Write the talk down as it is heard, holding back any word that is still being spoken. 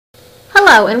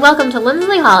Hello and welcome to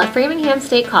Linsley Hall at Framingham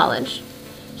State College.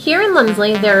 Here in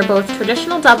Linsley, there are both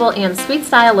traditional double and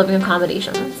suite-style living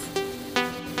accommodations.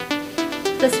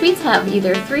 The suites have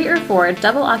either 3 or 4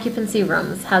 double occupancy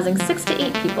rooms housing 6 to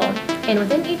 8 people, and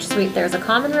within each suite there is a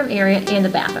common room area and a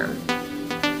bathroom.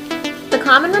 The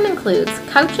common room includes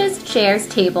couches, chairs,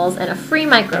 tables, and a free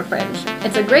micro fridge.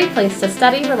 It's a great place to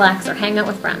study, relax, or hang out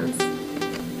with friends.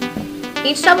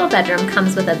 Each double bedroom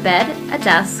comes with a bed, a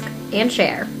desk, and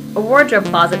chair, a wardrobe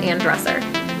closet, and dresser.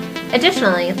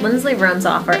 Additionally, Linsley rooms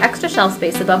offer extra shelf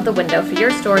space above the window for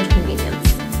your storage convenience.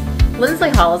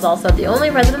 Linsley Hall is also the only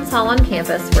residence hall on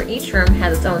campus where each room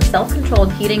has its own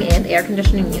self-controlled heating and air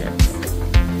conditioning units.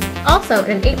 Also,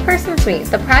 in an 8-person suite,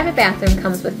 the private bathroom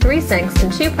comes with 3 sinks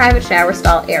and 2 private shower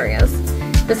stall areas.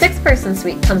 The 6-person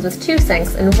suite comes with 2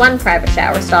 sinks and 1 private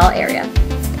shower stall area.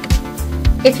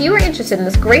 If you are interested in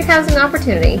this great housing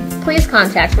opportunity, please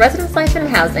contact Residence Life and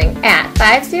Housing at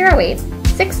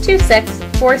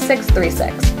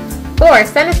 508-626-4636 or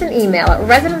send us an email at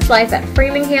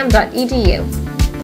residencelife@framingham.edu.